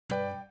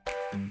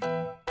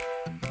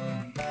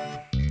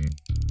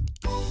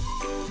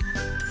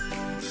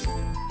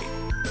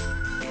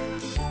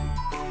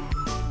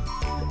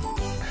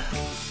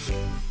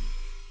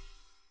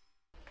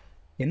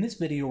In this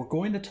video, we're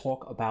going to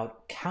talk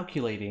about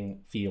calculating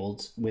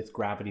fields with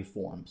gravity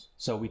forms.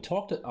 So we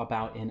talked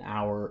about in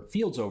our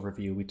fields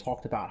overview, we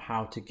talked about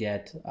how to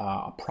get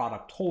a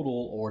product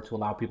total or to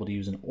allow people to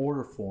use an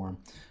order form,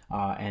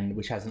 and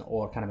which has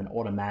kind of an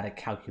automatic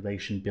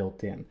calculation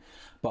built in.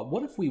 But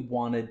what if we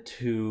wanted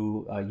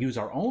to use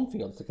our own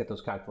fields to get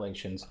those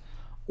calculations,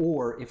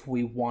 or if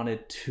we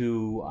wanted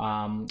to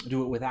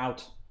do it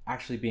without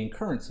actually being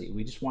currency?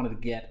 We just wanted to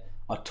get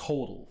a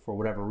total for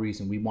whatever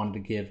reason. We wanted to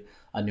give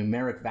a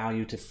numeric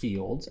value to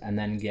fields and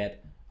then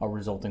get a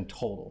resulting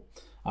total.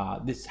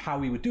 How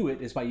we would do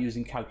it is by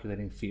using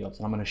calculating fields.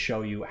 And I'm going to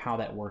show you how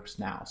that works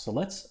now. So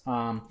let's,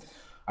 I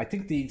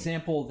think the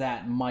example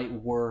that might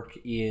work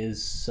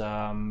is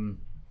something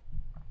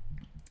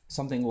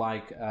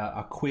like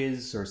a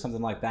quiz or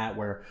something like that,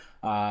 where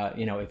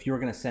if you're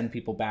going to send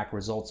people back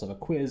results of a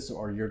quiz,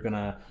 or you're going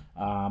to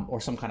or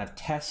some kind of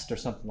test or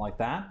something like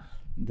that,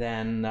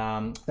 then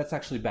that's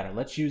actually better.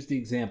 Let's use the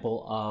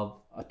example of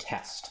a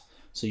test.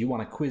 So you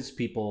want to quiz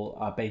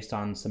people based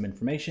on some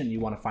information. You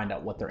want to find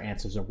out what their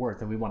answers are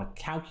worth, and we want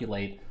to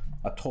calculate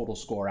a total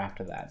score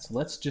after that. So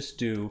let's just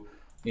do,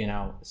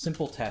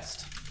 simple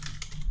test,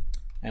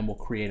 and we'll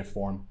create a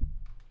form.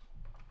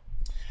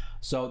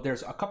 So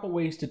there's a couple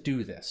ways to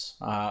do this.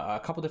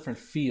 A couple different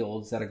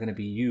fields that are going to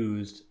be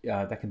used,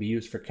 that can be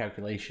used for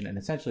calculation, and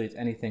essentially it's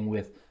anything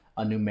with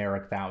a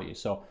numeric value.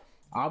 So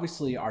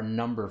obviously our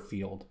number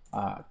field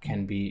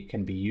can be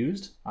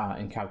used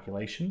in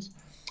calculations,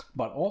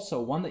 but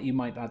also one that you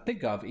might not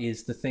think of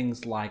is the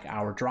things like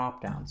our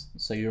drop downs.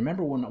 So you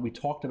remember when we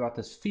talked about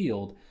this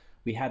field,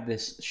 we had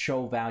this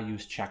show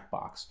values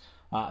checkbox.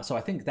 So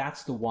I think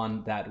that's the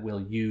one that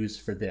we'll use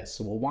for this.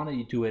 So we'll want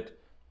to do it,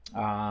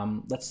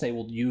 let's say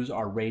we'll use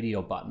our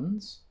radio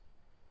buttons.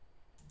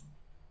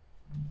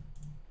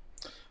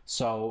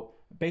 So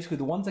basically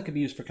the ones that can be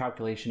used for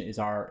calculation is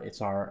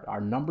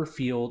our number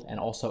field, and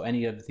also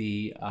any of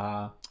the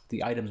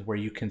items where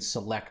you can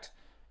select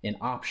an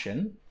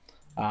option.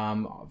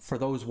 For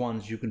those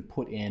ones, you can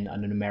put in a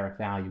numeric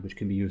value which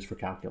can be used for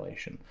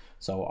calculation.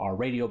 So our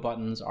radio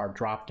buttons, our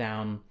drop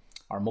down,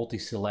 our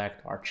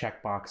multi-select, our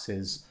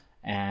checkboxes,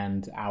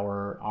 and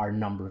our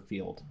number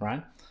field,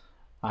 right?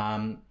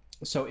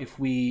 So if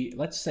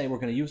let's say we're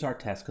going to use our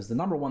test, because the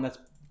number one, that's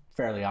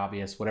fairly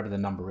obvious, whatever the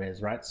number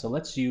is, right? So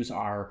let's use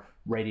our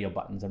radio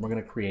buttons, and we're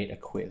going to create a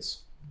quiz,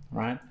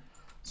 right?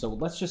 So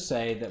let's just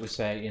say that we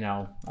say,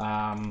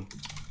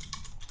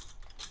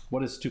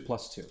 what is 2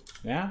 plus 2?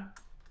 Yeah,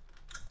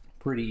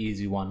 pretty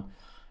easy one.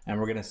 And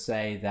we're going to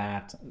say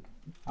that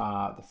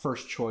the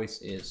first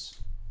choice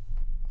is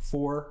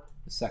 4,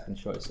 the second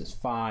choice is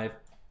 5,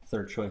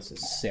 third choice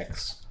is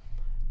 6.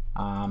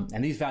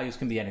 And these values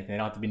can be anything. They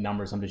don't have to be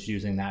numbers. I'm just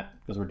using that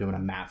because we're doing a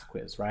math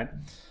quiz, right?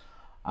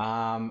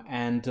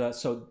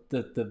 So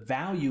the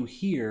value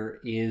here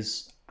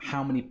is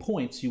how many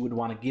points you would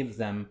want to give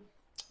them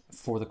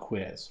for the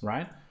quiz,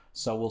 right?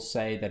 So we'll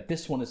say that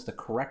this one is the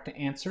correct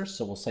answer,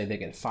 so we'll say they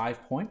get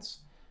 5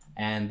 points,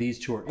 and these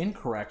two are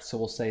incorrect, so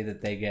we'll say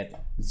that they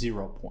get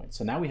 0 points.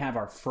 So now we have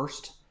our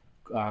first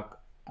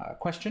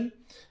question,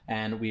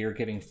 and we are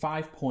giving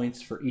 5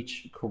 points for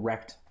each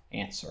correct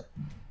answer.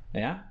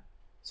 Yeah.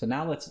 So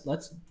now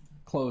let's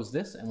close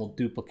this, and we'll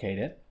duplicate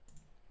it.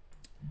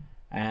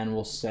 And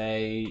we'll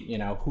say,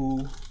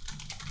 who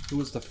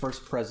was the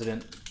first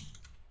president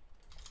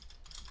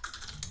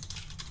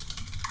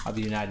of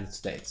the United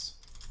States?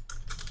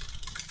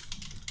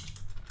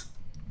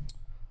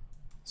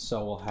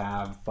 So we'll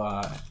have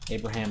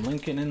Abraham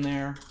Lincoln in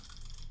there.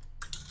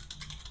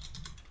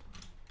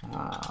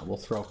 We'll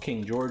throw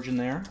King George in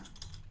there.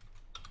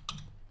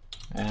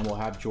 And we'll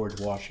have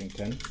George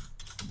Washington.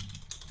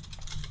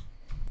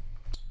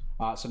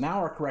 So now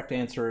our correct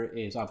answer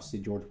is obviously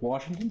George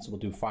Washington, so we'll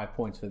do 5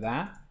 points for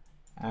that,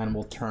 and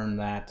we'll turn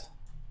that,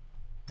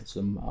 it's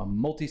a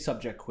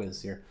multi-subject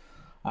quiz here,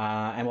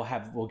 and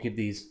we'll give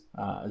these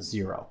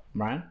 0,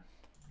 right?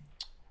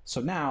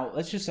 So now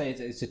let's just say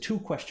it's a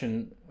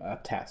 2-question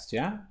test,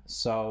 yeah?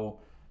 So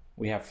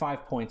we have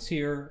 5 points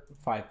here,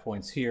 5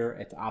 points here,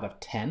 it's out of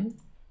 10.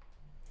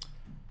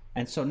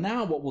 And so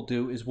now what we'll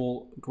do is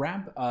we'll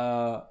grab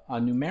a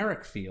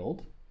numeric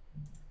field,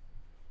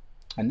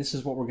 and this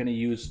is what we're going to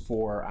use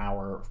for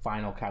our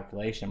final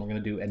calculation. We're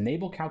going to do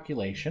enable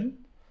calculation.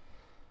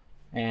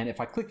 And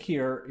if I click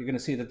here, you're going to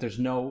see that there's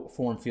no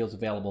form fields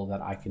available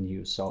that I can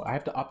use. So I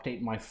have to update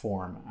my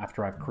form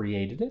after I've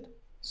created it.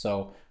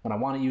 So when I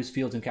want to use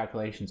fields and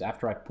calculations,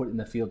 after I put in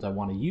the fields I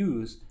want to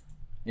use,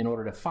 in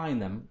order to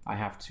find them, I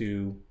have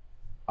to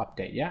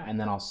update, yeah? And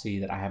then I'll see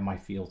that I have my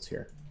fields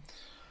here.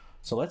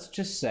 So let's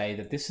just say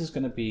that this is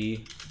going to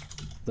be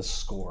the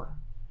score.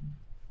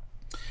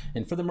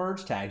 And for the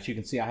merge tags, you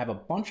can see I have a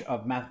bunch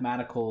of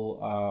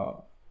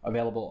mathematical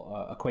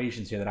available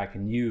equations here that I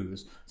can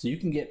use. So you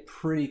can get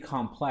pretty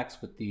complex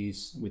with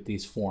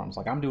these forms.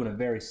 Like I'm doing a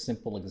very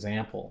simple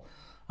example,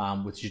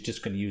 which is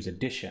just going to use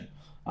addition.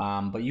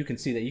 But you can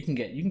see that you can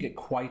get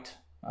quite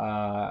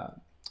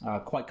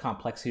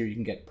complex here. You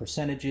can get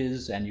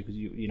percentages, and you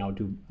could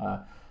do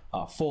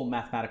full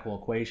mathematical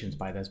equations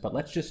by this. But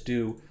let's just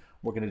do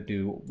we're going to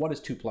do what is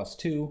 2 plus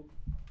 2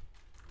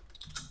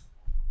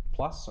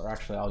 plus, or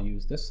actually I'll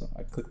use this.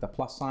 I click the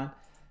plus sign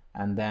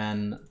and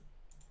then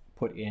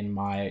put in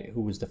my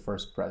who was the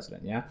first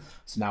president. Yeah.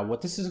 So now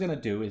what this is going to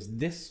do is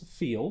this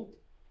field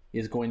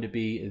is going to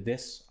be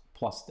this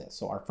plus this.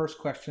 So our first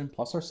question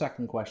plus our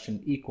second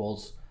question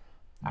equals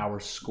our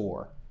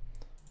score.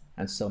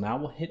 And so now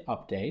we'll hit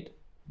update.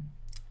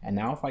 And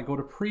now if I go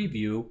to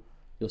preview,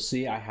 you'll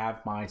see I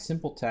have my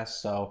simple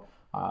test. So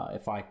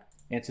if I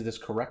answer this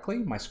correctly,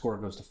 my score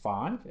goes to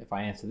 5. If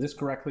I answer this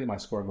correctly, my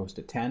score goes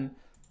to 10.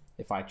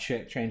 If I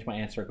change my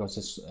answer, it goes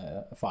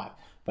to 5.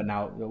 But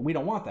now we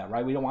don't want that,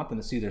 right? We don't want them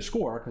to see their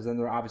score, because then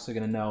they're obviously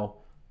going to know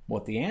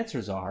what the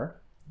answers are.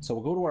 So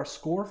we'll go to our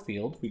score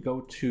field. We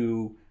go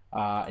to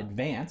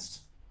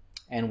advanced,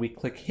 and we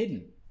click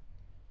hidden.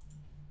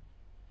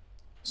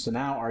 So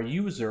now our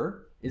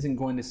user isn't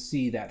going to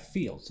see that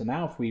field. So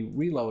now if we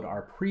reload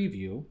our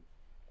preview,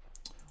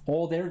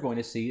 all they're going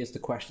to see is the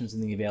questions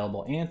and the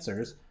available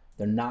answers.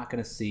 They're not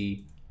going to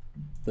see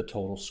the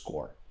total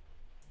score.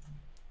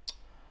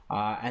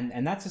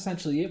 And that's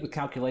essentially it with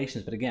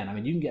calculations. But again, I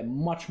mean, you can get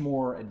much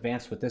more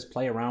advanced with this,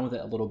 play around with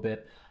it a little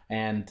bit,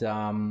 and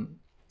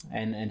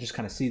just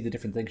kind of see the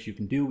different things you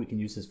can do. We can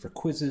use this for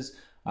quizzes.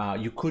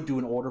 You could do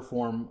an order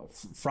form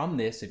from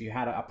this if you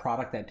had a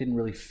product that didn't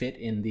really fit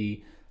in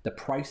the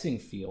pricing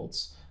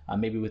fields,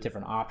 maybe with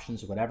different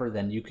options or whatever,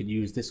 then you could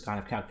use this kind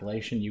of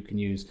calculation. You can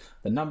use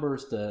the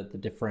numbers, the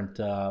different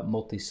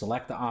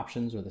multi-select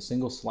options or the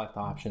single select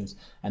options,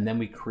 and then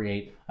we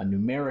create a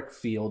numeric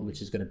field,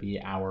 which is going to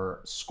be our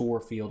score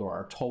field or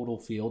our total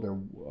field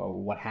or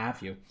what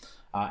have you.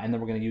 And then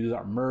we're going to use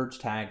our merge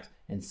tags,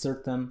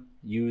 insert them,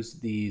 use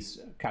these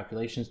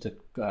calculations to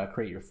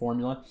create your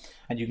formula.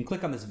 And you can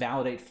click on this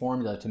validate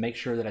formula to make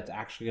sure that it's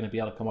actually going to be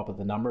able to come up with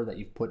the number that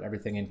you've put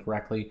everything in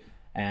correctly,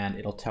 and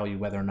it'll tell you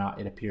whether or not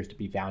it appears to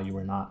be value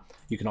or not.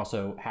 You can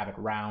also have it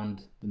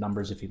round the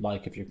numbers if you'd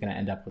like, if you're going to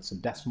end up with some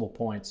decimal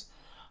points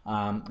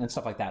and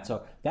stuff like that.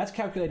 So that's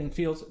calculating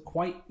fields.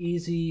 Quite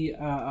easy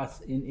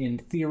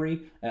in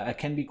theory. It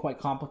can be quite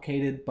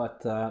complicated, but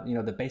you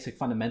know, the basic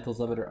fundamentals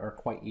of it are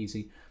quite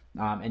easy.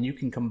 And you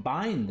can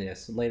combine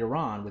this later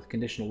on with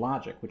conditional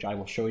logic, which I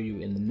will show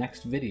you in the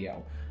next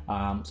video.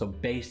 So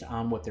based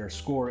on what their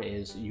score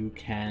is, you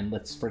can,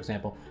 let's, for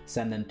example,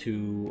 send them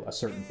to a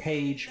certain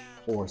page,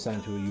 or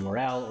send them to a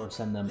URL, or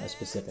send them a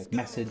specific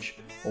message,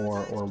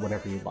 or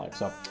whatever you'd like.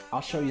 So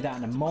I'll show you that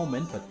in a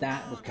moment, but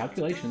that was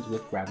calculations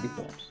with Gravity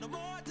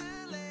Forms.